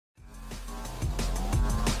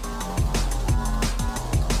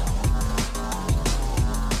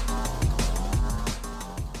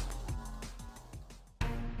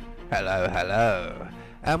Hello, hello,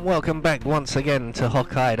 and welcome back once again to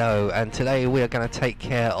Hokkaido, and today we are going to take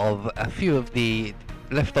care of a few of the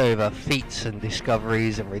leftover feats and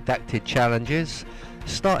discoveries and redacted challenges,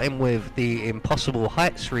 starting with the Impossible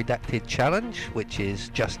Heights redacted challenge, which is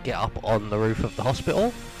just get up on the roof of the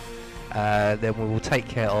hospital. Then we will take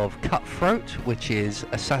care of Cutthroat, which is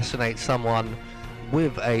assassinate someone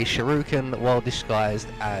with a shuriken while disguised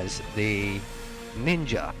as the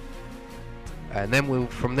ninja. And then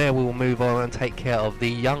from there we will move on and take care of the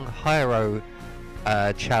Young Hiro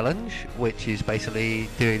challenge, which is basically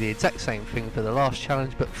doing the exact same thing for the last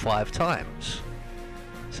challenge but 5 times.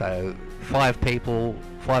 So 5 people,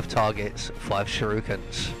 5 targets, 5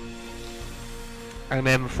 shurikens. And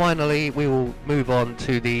then finally we will move on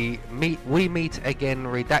to the We Meet Again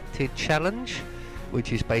redacted challenge,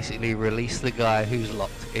 which is basically release the guy who's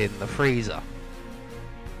locked in the freezer.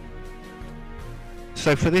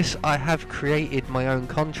 So for this I have created my own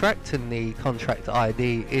contract, and the contract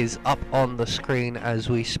ID is up on the screen as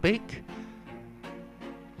we speak.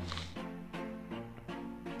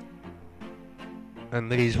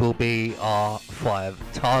 And these will be our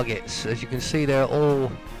 5 targets. As you can see, they're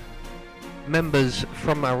all members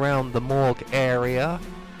from around the morgue area,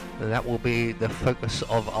 and that will be the focus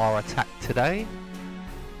of our attack today.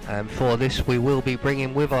 And for this we will be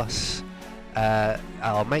bringing with us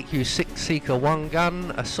our Make You Sick Seeker 1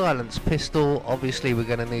 gun, a silenced pistol, obviously we're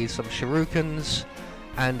going to need some shurikens,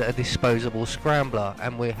 and a disposable scrambler.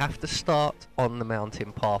 And we have to start on the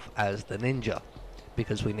mountain path as the ninja,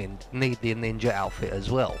 because we need the ninja outfit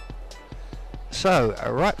as well. So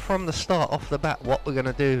right from the start off the bat, what we're going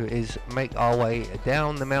to do is make our way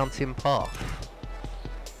down the mountain path.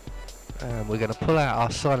 And we're going to pull out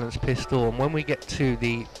our silenced pistol, and when we get to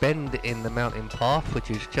the bend in the mountain path,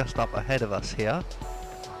 which is just up ahead of us here,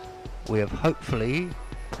 we have hopefully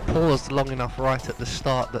paused long enough right at the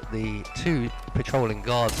start that the 2 patrolling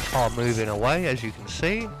guards are moving away, as you can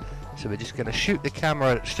see. So we're just going to shoot the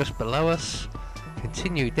camera that's just below us,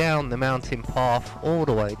 continue down the mountain path all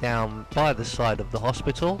the way down by the side of the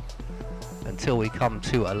hospital until we come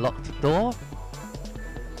to a locked door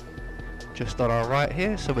just on our right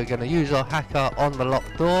here. So we're going to use our hacker on the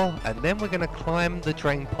locked door, and then we're going to climb the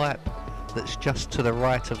drain pipe that's just to the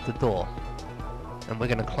right of the door, and we're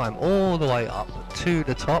going to climb all the way up to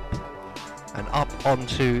the top and up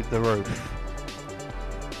onto the roof.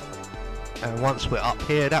 And once we're up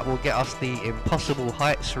here, that will get us the Impossible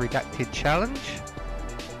Heights redacted challenge.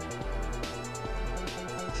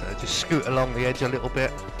 So just scoot along the edge a little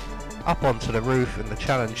bit up onto the roof, and the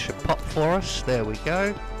challenge should pop for us. There we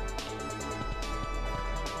go.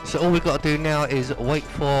 So all we've got to do now is wait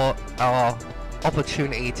for our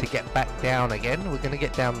opportunity to get back down again. We're going to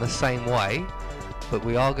get down the same way, but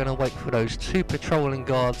we are going to wait for those 2 patrolling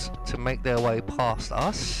guards to make their way past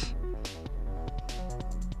us.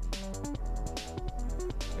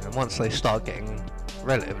 And once they start getting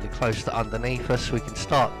relatively close to underneath us, we can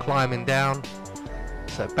start climbing down.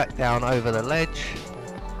 So back down over the ledge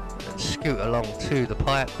and scoot along to the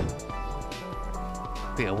pipe.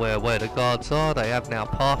 Be aware where the guards are, they have now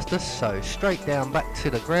passed us, so straight down back to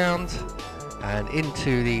the ground and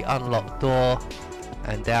into the unlocked door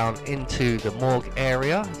and down into the morgue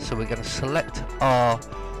area. So we're going to select our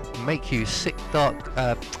Make You Sick Dark,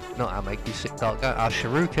 not our Make You Sick Dark gun, our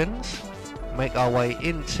shurikens, make our way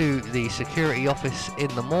into the security office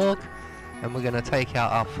in the morgue, and we're going to take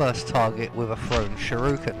out our first target with a thrown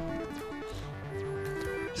shuriken.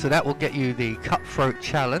 So that will get you the Cutthroat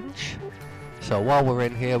challenge. So while we're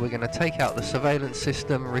in here, we're going to take out the surveillance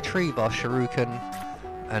system, retrieve our shuriken,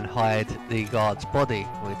 and hide the guard's body.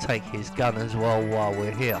 We'll take his gun as well while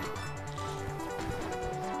we're here.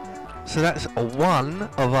 So that's 1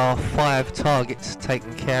 of our 5 targets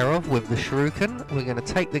taken care of with the shuriken. We're going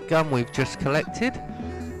to take the gun we've just collected,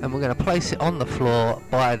 and we're going to place it on the floor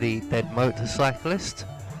by the dead motorcyclist.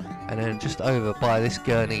 And then just over by this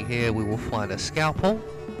gurney here, we will find a scalpel.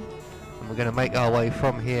 And we're going to make our way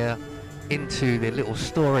from here into the little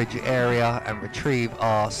storage area and retrieve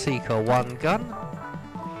our Seeker 1 gun.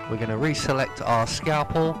 We're going to reselect our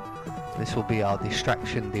scalpel. This will be our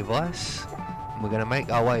distraction device. And we're going to make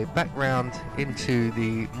our way back round into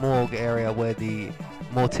the morgue area where the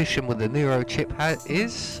mortician with the neurochip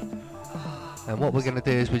is. And what we're going to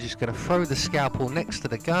do is we're just going to throw the scalpel next to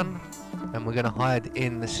the gun, and we're going to hide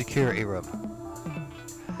in the security room.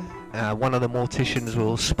 One of the morticians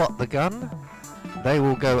will spot the gun. They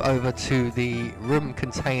will go over to the room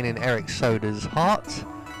containing Eric Soda's heart,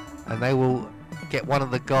 and they will get one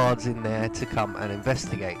of the guards in there to come and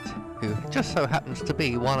investigate, who just so happens to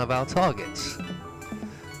be one of our targets.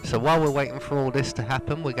 So while we're waiting for all this to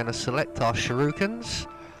happen, we're going to select our shurikens,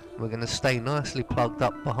 We're going to stay nicely plugged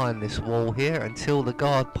up behind this wall here until the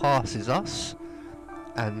guard passes us.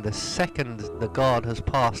 And the second the guard has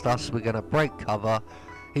passed us, we're going to break cover.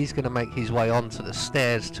 He's going to make his way onto the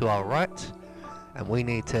stairs to our right, and we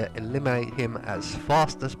need to eliminate him as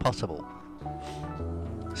fast as possible.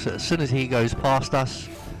 So as soon as he goes past us,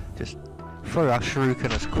 just throw our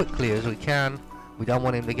shuriken as quickly as we can. We don't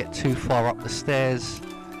want him to get too far up the stairs,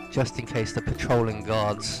 just in case the patrolling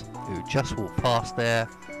guards who just walked past there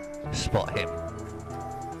spot him.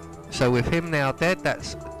 So with him now dead,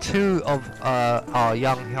 that's 2 of our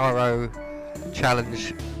young Hiro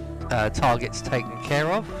challenge targets taken care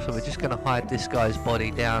of. So we're just going to hide this guy's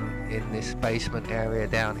body down in this basement area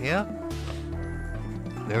down here.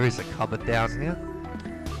 There is a cupboard down here.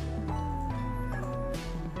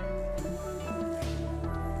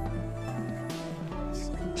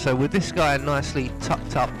 So with this guy nicely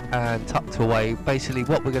tucked up and tucked away, basically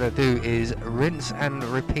what we're going to do is rinse and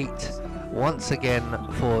repeat once again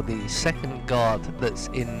for the second guard that's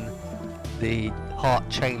in the heart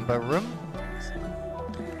chamber room.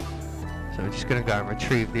 So we're just going to go and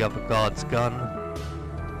retrieve the other guard's gun.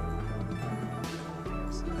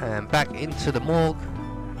 And back into the morgue.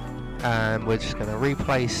 And we're just going to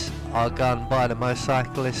replace our gun by the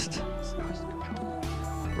motorcyclist.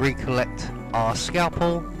 Recollect our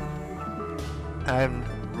scalpel. And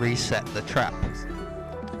reset the trap.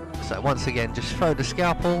 So once again, just throw the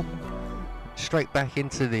scalpel straight back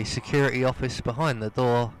into the security office behind the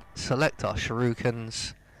door, select our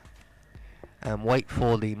shurikens, and wait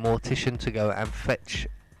for the mortician to go and fetch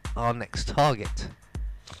our next target.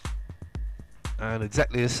 And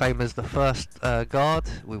exactly the same as the first guard,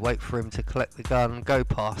 we wait for him to collect the gun, go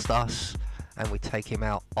past us, and we take him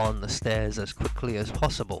out on the stairs as quickly as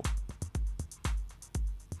possible.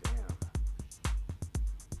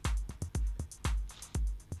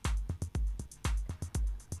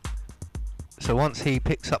 So once he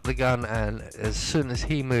picks up the gun, and as soon as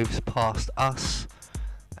he moves past us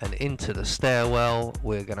and into the stairwell,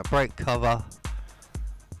 we're going to break cover,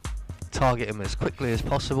 target him as quickly as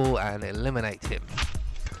possible and eliminate him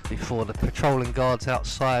before the patrolling guards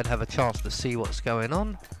outside have a chance to see what's going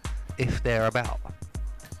on, if they're about.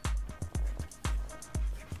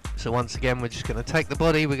 So once again, we're just going to take the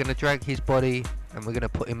body, we're going to drag his body, and we're going to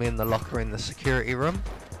put him in the locker in the security room.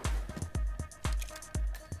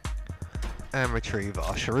 And retrieve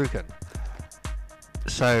our shuriken.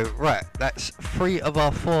 So right, that's 3 of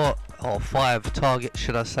our 4 or 5 targets,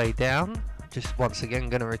 should I say, down. Just once again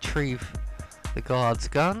going to retrieve the guard's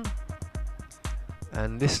gun,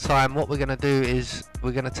 and this time what we're going to do is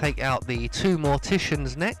we're going to take out the 2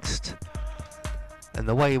 morticians next. And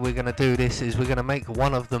the way we're going to do this is we're going to make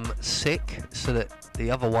one of them sick so that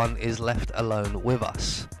the other one is left alone with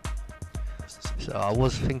us. So I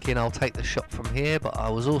was thinking I'll take the shot from here, but I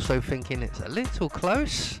was also thinking it's a little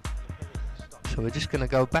close. So we're just going to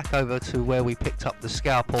go back over to where we picked up the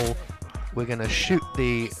scalpel. We're going to shoot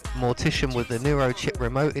the mortician with the neurochip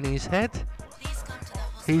remote in his head.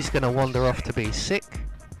 He's going to wander off to be sick.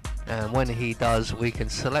 And when he does, we can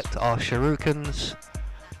select our shurikens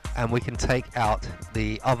and we can take out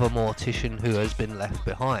the other mortician who has been left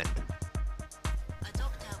behind.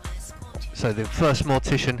 So the first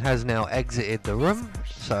mortician has now exited the room,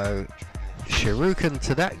 so shuriken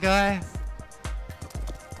to that guy,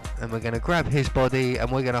 and we're going to grab his body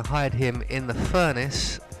and we're going to hide him in the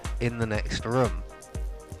furnace in the next room.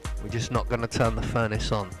 We're just not going to turn the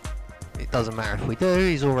furnace on. It doesn't matter if we do,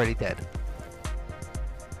 he's already dead.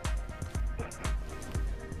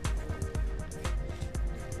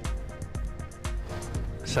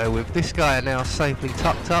 So with this guy now safely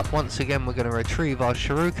tucked up, once again we're going to retrieve our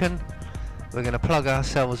shuriken. We're going to plug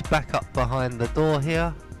ourselves back up behind the door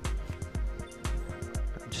here.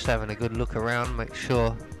 I'm just having a good look around, make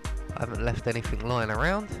sure I haven't left anything lying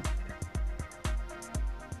around.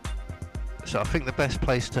 So I think the best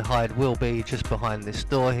place to hide will be just behind this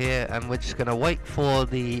door here, and we're just going to wait for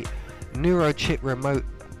the neurochip remote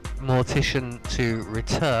mortician to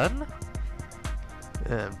return.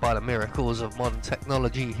 And by the miracles of modern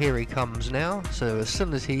technology, here he comes now. So as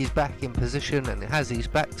soon as he's back in position and has his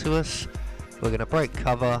back to us, we're going to break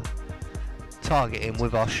cover, target him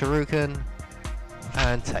with our shuriken,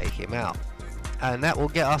 and take him out. And that will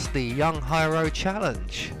get us the Young Hiro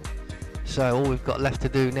challenge. So all we've got left to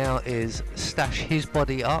do now is stash his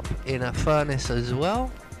body up in a furnace as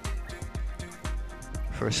well.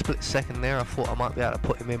 For a split second there I thought I might be able to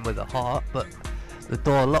put him in with a heart, but the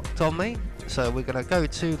door locked on me. So we're going to go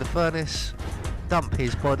to the furnace, dump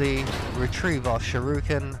his body, retrieve our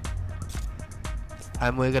shuriken,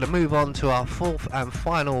 and we're going to move on to our 4th and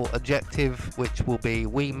final objective, which will be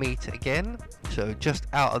we meet again. So just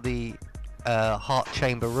out of the heart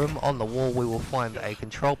chamber room, on the wall we will find a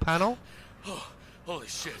control panel. Oh, holy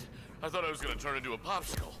shit. I thought I was gonna turn into a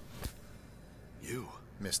popsicle. You,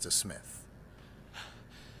 Mr. Smith.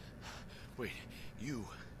 wait, you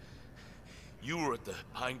were at the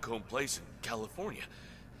Pinecone Place in California.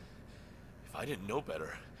 If I didn't know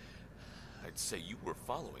better, I'd say you were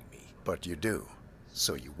following me. But you do,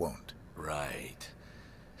 so you won't. Right.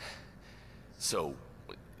 So,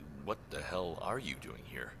 what the hell are you doing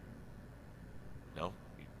here? No?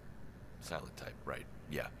 Silent type, right.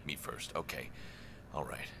 Yeah, me first. Okay.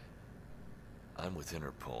 Alright. I'm with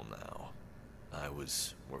Interpol now. I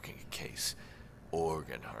was working a case.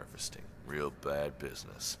 Organ harvesting. Real bad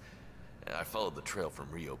business. I followed the trail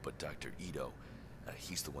from Rio, but Dr. Ito,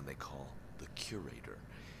 he's the one they call the curator.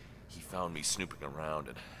 He found me snooping around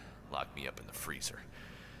and locked me up in the freezer.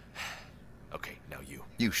 Okay, now you.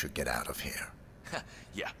 You should get out of here.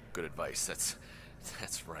 Yeah, good advice.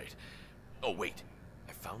 That's right. Oh, wait.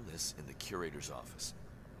 I found this in the curator's office.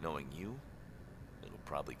 Knowing you, it'll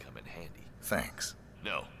probably come in handy. Thanks.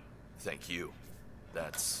 No, thank you.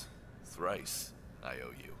 That's thrice I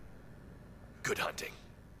owe you. Good hunting.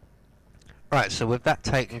 Right, so with that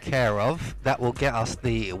taken care of, that will get us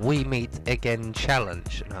the We Meet Again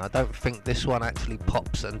challenge. Now, I don't think this one actually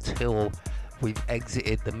pops until we've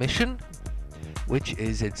exited the mission, which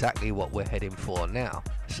is exactly what we're heading for now.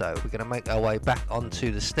 So we're going to make our way back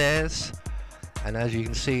onto the stairs, and as you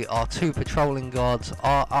can see, our two patrolling guards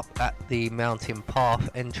are up at the mountain path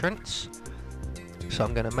entrance. So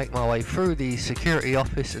I'm going to make my way through the security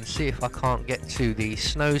office and see if I can't get to the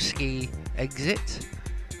snow ski exit,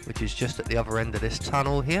 which is just at the other end of this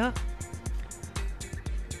tunnel here.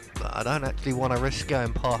 But I don't actually want to risk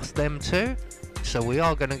going past them too, so we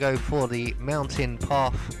are going to go for the mountain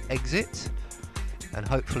path exit, and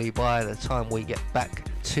hopefully by the time we get back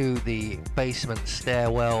to the basement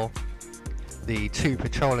stairwell, the two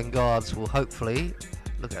patrolling guards will hopefully,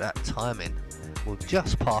 look at that timing, will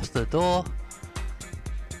just pass the door,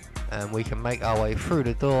 and we can make our way through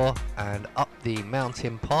the door and up the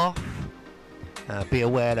mountain path. Be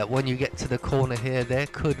aware that when you get to the corner here, there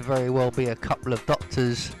could very well be a couple of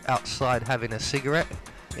doctors outside having a cigarette.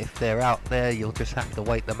 If they're out there, you'll just have to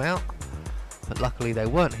wait them out. But luckily they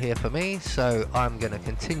weren't here for me, so I'm going to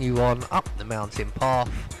continue on up the mountain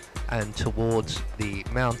path and towards the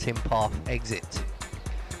mountain path exit.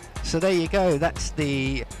 So there you go, that's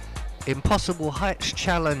the Impossible Heights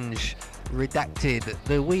Challenge Redacted,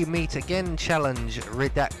 the We Meet Again Challenge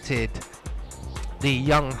Redacted, the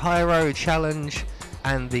Young Hiro Challenge,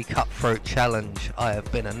 and the Cutthroat Challenge. I have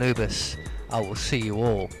been Anubis. I will see you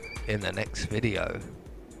all in the next video.